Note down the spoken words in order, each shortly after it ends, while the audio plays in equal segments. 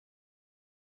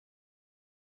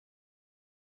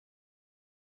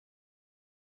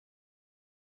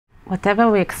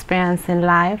whatever we experience in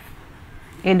life,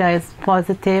 either is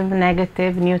positive,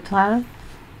 negative, neutral,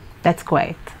 that's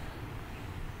great.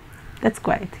 That's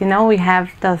great. You know, we have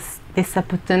this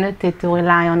opportunity to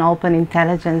rely on open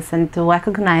intelligence and to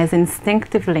recognize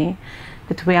instinctively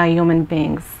that we are human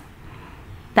beings.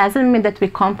 Doesn't mean that we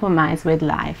compromise with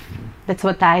life. That's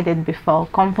what I did before,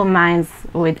 compromise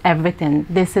with everything.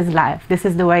 This is life, this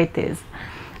is the way it is.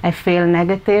 I feel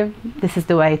negative, this is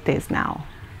the way it is now.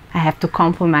 I have to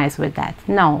compromise with that.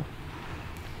 No.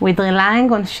 With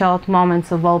relying on short moments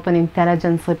of open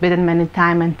intelligence repeated many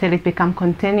times until it becomes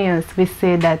continuous, we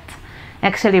see that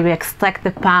actually we extract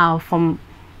the power from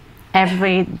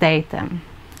every datum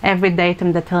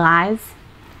that arises.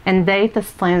 And data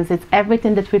streams, it's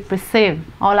everything that we perceive,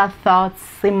 all our thoughts,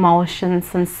 emotions,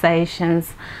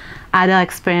 sensations, other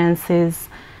experiences,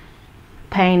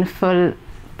 painful,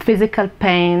 physical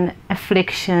pain,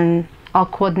 affliction,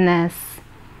 awkwardness,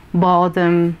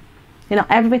 boredom, you know,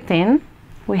 everything.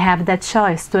 We have that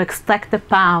choice to extract the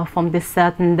power from this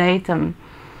certain datum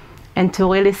and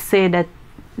to really see that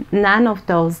none of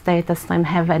those data streams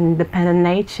have an independent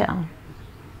nature.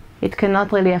 It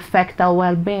cannot really affect our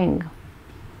well-being.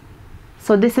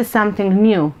 So this is something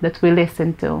new that we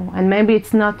listen to, and maybe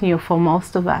it's not new for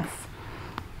most of us,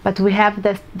 but we have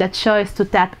that choice to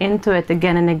tap into it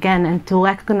again and again and to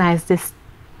recognize this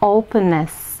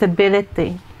openness,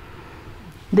 stability,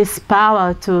 this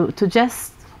power to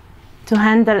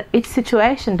handle each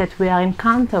situation that we are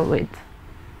encountered with.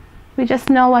 We just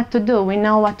know what to do, we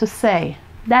know what to say.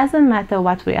 Doesn't matter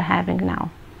what we are having now.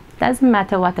 Doesn't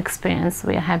matter what experience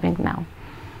we are having now.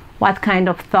 What kind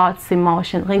of thoughts,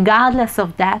 emotion, regardless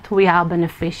of that, we are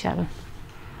beneficial.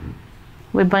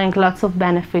 We bring lots of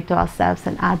benefit to ourselves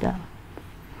and others.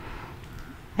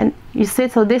 And you see,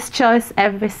 so this choice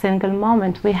every single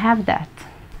moment, we have that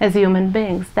as human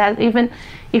beings. That even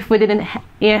if we didn't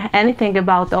hear anything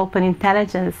about open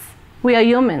intelligence, we are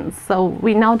humans, so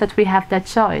we know that we have that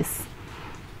choice.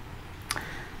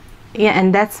 Yeah,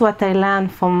 and that's what I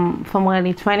learned from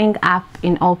really training up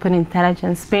in open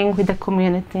intelligence, being with the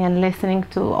community and listening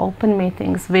to open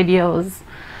meetings, videos,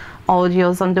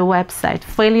 audios on the website,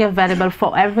 freely available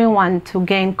for everyone to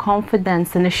gain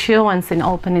confidence and assurance in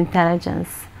open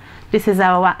intelligence. This is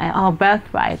our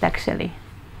birthright, actually.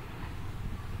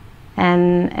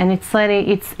 And it's really,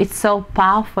 it's so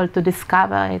powerful to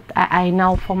discover it. I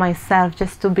know for myself,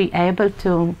 just to be able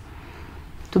to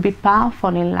be powerful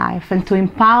in life and to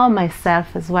empower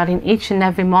myself as well in each and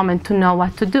every moment to know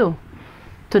what to do,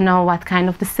 to know what kind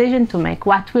of decision to make,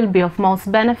 what will be of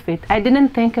most benefit. I didn't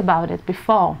think about it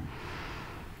before.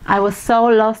 I was so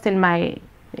lost in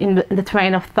the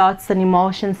train of thoughts and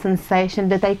emotions, sensation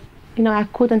that I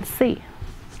couldn't see.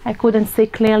 I couldn't see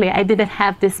clearly. I didn't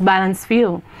have this balanced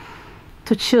view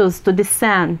to choose, to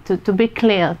discern, to be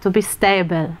clear, to be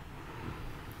stable.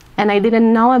 And I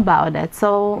didn't know about it,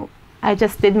 so I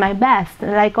just did my best,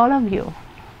 like all of you.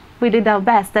 We did our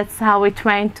best. That's how we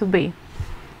trained to be.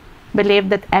 Believe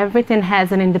that everything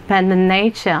has an independent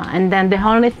nature, and then the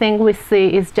only thing we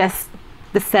see is just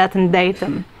the certain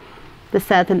datum.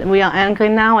 We are angry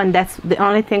now, and that's the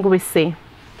only thing we see.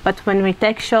 But when we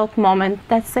take short moment,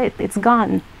 that's it. It's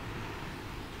gone.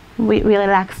 We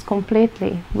relax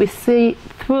completely. We see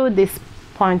through these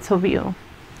points of view,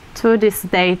 through this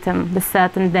datum, the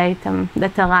certain datum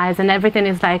that arises, and everything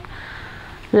is like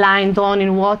line drawn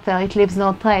in water. It leaves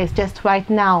no trace, just right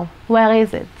now. Where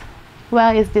is it?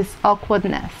 Where is this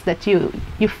awkwardness that you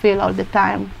feel all the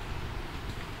time?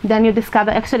 Then you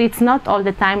discover actually it's not all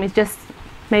the time, it's just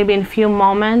maybe in few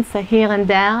moments here and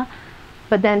there,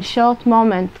 but then short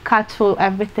moment cut through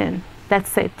everything.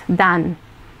 That's it, done.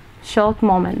 Short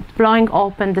moment, blowing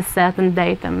open the certain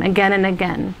datum again and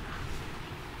again.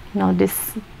 You know,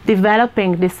 this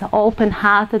developing this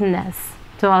open-heartedness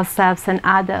to ourselves and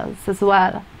others as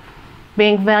well.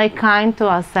 Being very kind to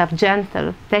ourselves,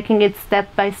 gentle, taking it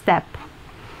step by step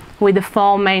with the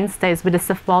four mainstays, with the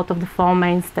support of the four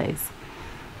mainstays.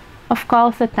 Of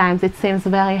course, at times it seems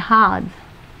very hard,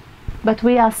 but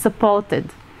we are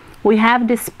supported. We have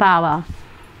this power.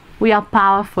 We are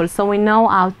powerful, so we know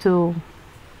how to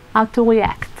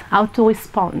react, how to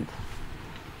respond.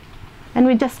 And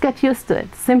we just get used to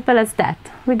it, simple as that.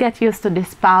 We get used to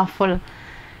this powerful,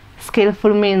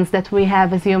 skillful means that we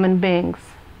have as human beings.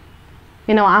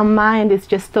 You know, our mind is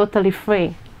just totally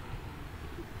free.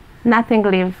 Nothing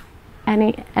leaves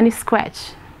any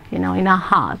scratch, you know, in our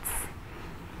hearts.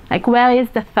 Like, where is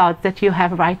the thought that you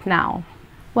have right now?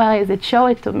 Where is it? Show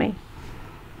it to me.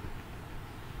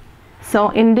 So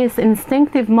in this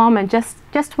instinctive moment,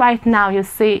 just right now, you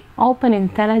see open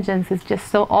intelligence is just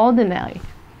so ordinary.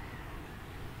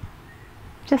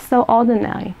 Just so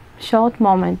ordinary. short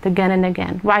moment again and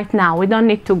again. Right now, we don't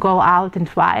need to go out and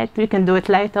try it. We can do it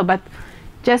later, but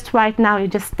just right now, you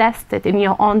just test it in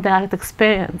your own direct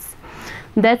experience.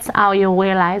 That's how you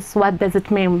realize what does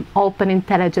it mean, open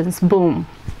intelligence, boom.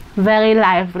 Very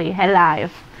lively,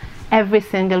 alive, every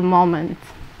single moment.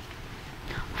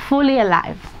 Fully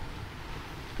alive.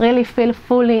 Really feel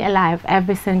fully alive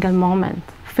every single moment.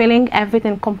 Feeling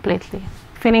everything completely.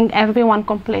 Feeling everyone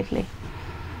completely.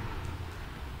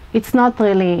 It's not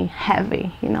really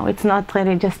heavy, you know, it's not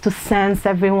really just to sense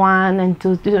everyone and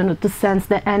to, you know, to sense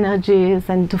the energies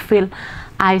and to feel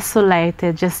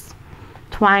isolated, just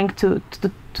trying to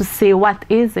see what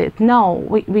is it. No,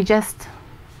 we just,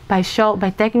 by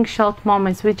taking short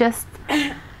moments, we just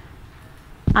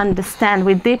understand,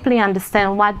 we deeply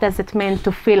understand what does it mean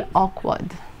to feel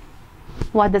awkward.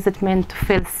 What does it mean to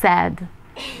feel sad?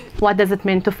 What does it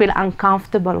mean to feel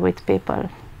uncomfortable with people?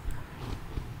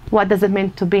 What does it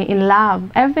mean to be in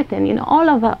love? Everything, you know, all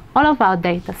of our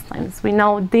data streams. We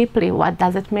know deeply what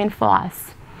does it mean for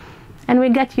us. And we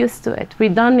get used to it. We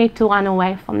don't need to run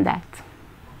away from that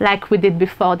like we did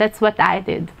before. That's what I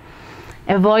did.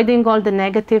 Avoiding all the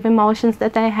negative emotions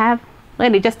that I have,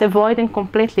 really just avoiding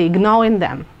completely, ignoring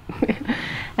them.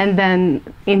 And then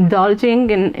indulging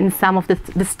in some of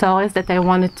the stories that I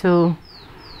wanted to,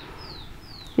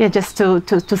 yeah, just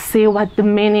to see what the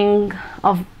meaning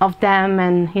of them,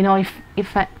 and you know,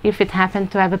 if it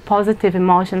happened to have a positive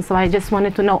emotion, so I just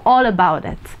wanted to know all about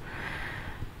it,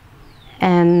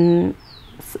 and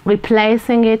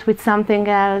replacing it with something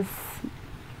else.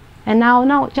 And now,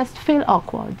 no, just feel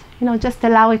awkward, you know, just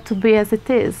allow it to be as it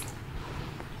is.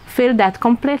 Feel that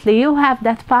completely. You have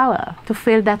that power to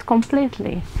feel that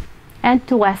completely and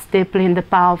to rest deeply in the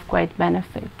power of great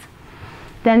benefit.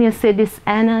 Then you see this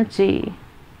energy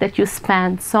that you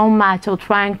spend so much or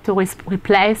trying to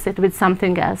replace it with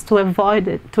something else, to avoid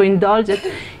it, to indulge it.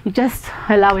 You just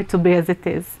allow it to be as it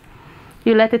is.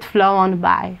 You let it flow on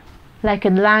by, like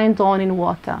a line drawn in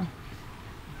water.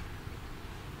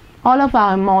 All of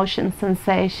our emotions,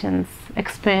 sensations,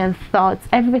 experience, thoughts,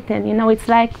 everything, you know, it's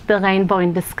like the rainbow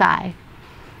in the sky.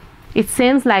 It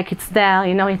seems like it's there,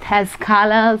 you know, it has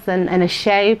colors and a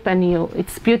shape, and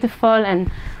it's beautiful,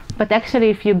 but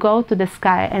actually if you go to the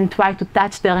sky and try to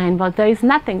touch the rainbow, there is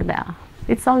nothing there.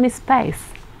 It's only space.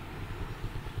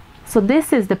 So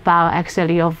this is the power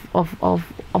actually of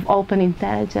open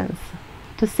intelligence.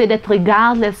 To see that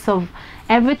regardless of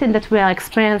everything that we are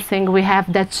experiencing, we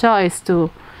have that choice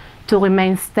to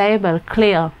remain stable,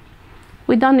 clear.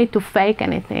 We don't need to fake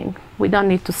anything. We don't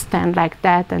need to stand like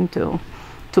that and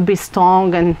to be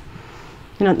strong and,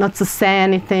 you know, not to say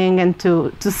anything and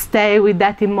to stay with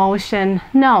that emotion.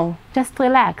 No, just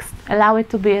relax. Allow it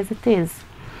to be as it is.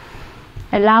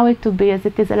 Allow it to be as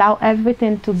it is. Allow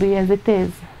everything to be as it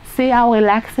is. See how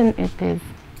relaxing it is.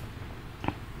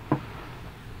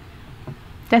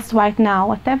 Just right now,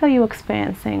 whatever you're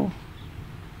experiencing,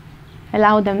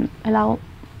 allow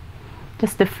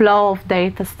just the flow of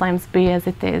data streams be as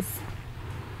it is.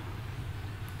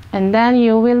 And then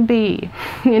you will be,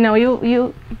 you know,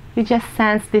 you just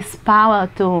sense this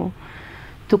power to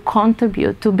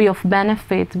contribute, to be of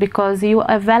benefit, because you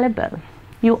are available.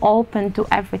 You're open to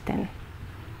everything.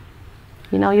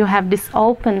 You know, you have this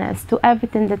openness to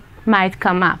everything that might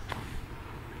come up.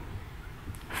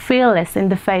 Fearless in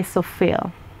the face of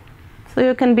fear. So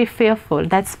you can be fearful,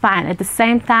 that's fine. At the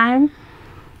same time,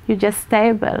 you're just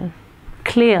stable,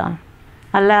 clear,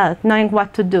 alert, knowing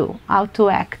what to do, how to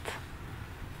act.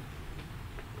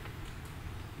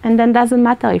 And then it doesn't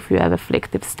matter if you have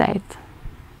afflictive state.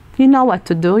 You know what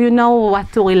to do, you know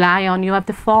what to rely on. You have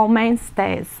the four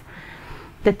mainstays.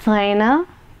 The trainer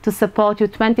to support you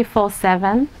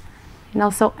 24/7. You know,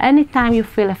 so anytime you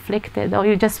feel afflicted or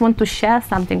you just want to share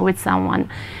something with someone,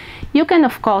 you can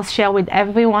of course share with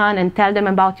everyone and tell them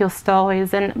about your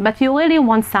stories, but you really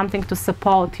want something to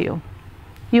support you.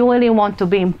 You really want to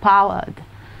be empowered.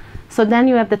 So then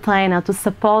you have the trainer to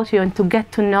support you and to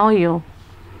get to know you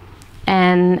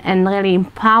and really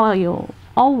empower you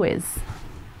always.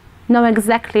 Know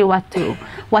exactly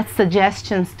what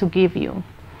suggestions to give you.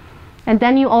 And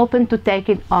then you're open to take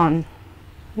it on,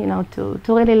 you know, to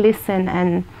really listen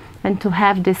and to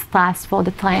have this trust for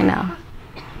the trainer.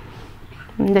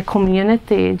 The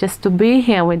community, just to be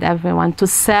here with everyone, to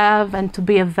serve and to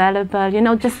be available, you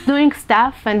know, just doing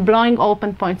stuff and blowing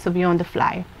open points of view on the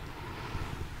fly.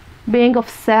 Being of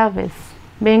service,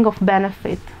 being of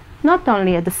benefit, not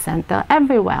only at the center,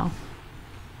 everywhere.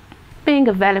 Being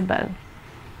available.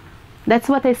 That's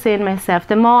what I see in myself.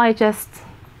 The more I just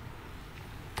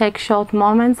take short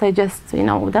moments, I just, you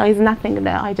know, there is nothing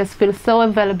there. I just feel so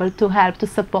available to help, to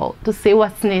support, to see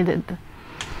what's needed.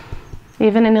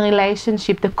 Even in a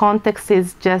relationship, the context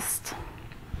is just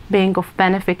being of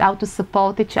benefit, how to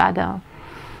support each other.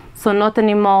 So not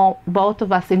anymore both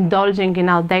of us indulging in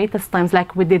our data streams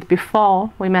like we did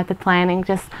before we met at training,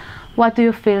 just what do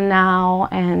you feel now,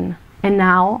 and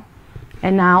now,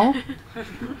 and now?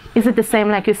 Is it the same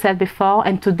like you said before,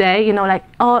 and today, you know, like,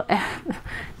 oh,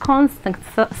 constant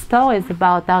stories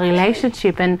about our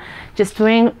relationship, and just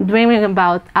dreaming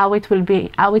about how it will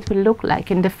be, how it will look like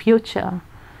in the future.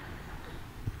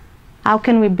 How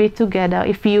can we be together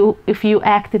if you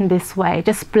act in this way?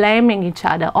 Just blaming each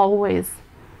other always.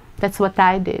 That's what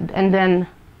I did. And then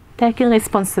taking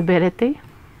responsibility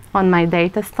on my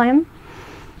data stream,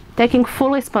 taking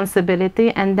full responsibility,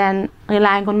 and then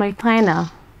relying on my trainer.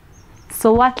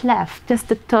 So what left? Just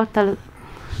the total,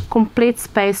 complete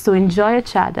space to enjoy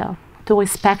each other, to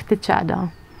respect each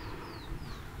other.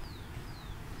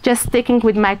 Just sticking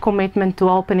with my commitment to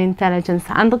open intelligence,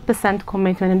 100%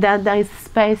 commitment, and there is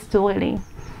space to really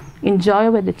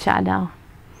enjoy with each other.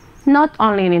 Not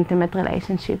only in intimate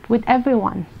relationship, with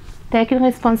everyone. Taking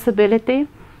responsibility,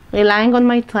 relying on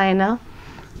my trainer,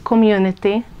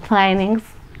 community, trainings,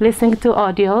 listening to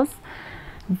audios,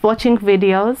 watching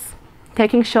videos,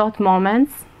 taking short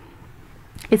moments.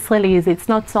 It's really easy. It's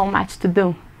not so much to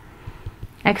do.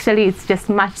 Actually, it's just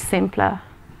much simpler.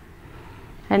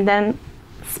 And then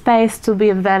space to be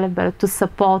available, to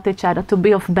support each other, to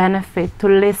be of benefit, to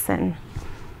listen.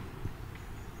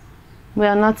 We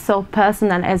are not so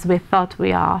personal as we thought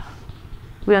we are.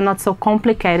 We are not so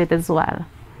complicated as well.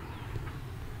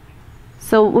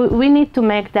 So we need to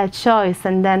make that choice,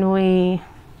 and then we,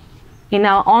 in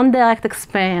our own direct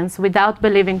experience, without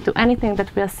believing to anything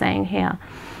that we are saying here,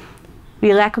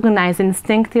 we recognize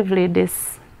instinctively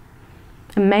these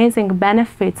amazing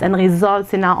benefits and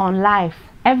results in our own life.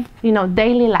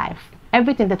 Daily life,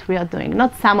 everything that we are doing,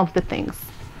 not some of the things.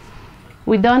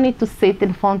 We don't need to sit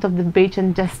in front of the beach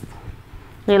and just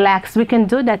relax. We can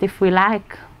do that if we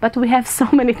like, but we have so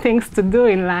many things to do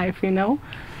in life, you know.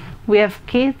 We have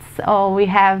kids, or we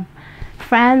have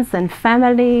friends and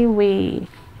family. We're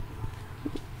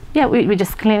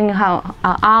just cleaning our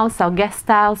house, our guest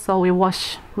house, or we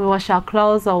wash our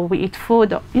clothes, or we eat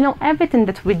food, or, everything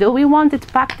that we do, we want it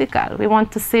practical. We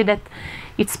want to see that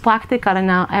it's practical in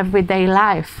our everyday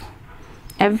life,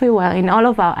 everywhere, in all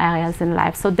of our areas in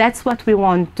life. So that's what we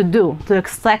want to do, to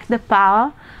extract the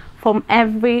power from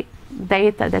every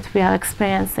data that we are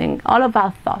experiencing, all of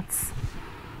our thoughts.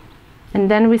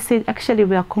 And then we see, actually,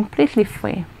 we are completely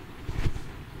free.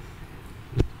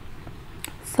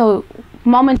 So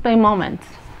moment by moment,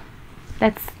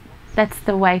 that's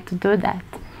the way to do that.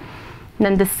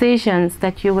 Then decisions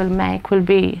that you will make will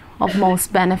be of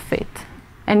most benefit.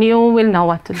 And you will know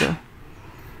what to do.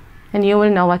 And you will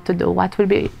know what to do. What will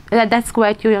be, that's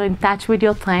great, you're in touch with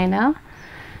your trainer.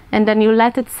 And then you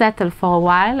let it settle for a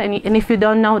while. And if you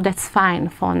don't know, that's fine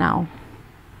for now.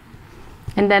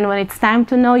 And then when it's time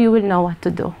to know, you will know what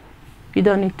to do. You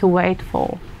don't need to wait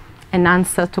for an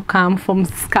answer to come from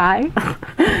the sky.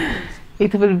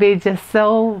 It will be just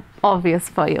so obvious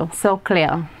for you, so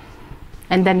clear.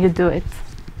 And then you do it.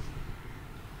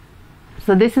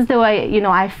 So this is the way,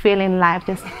 I feel in life.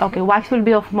 Just, okay, what will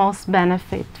be of most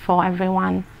benefit for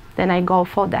everyone? Then I go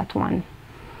for that one.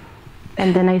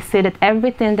 And then I see that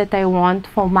everything that I want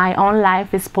for my own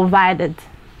life is provided.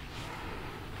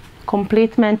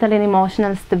 Complete mental and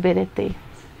emotional stability.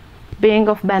 Being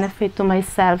of benefit to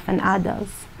myself and others.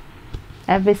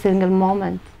 Every single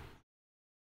moment.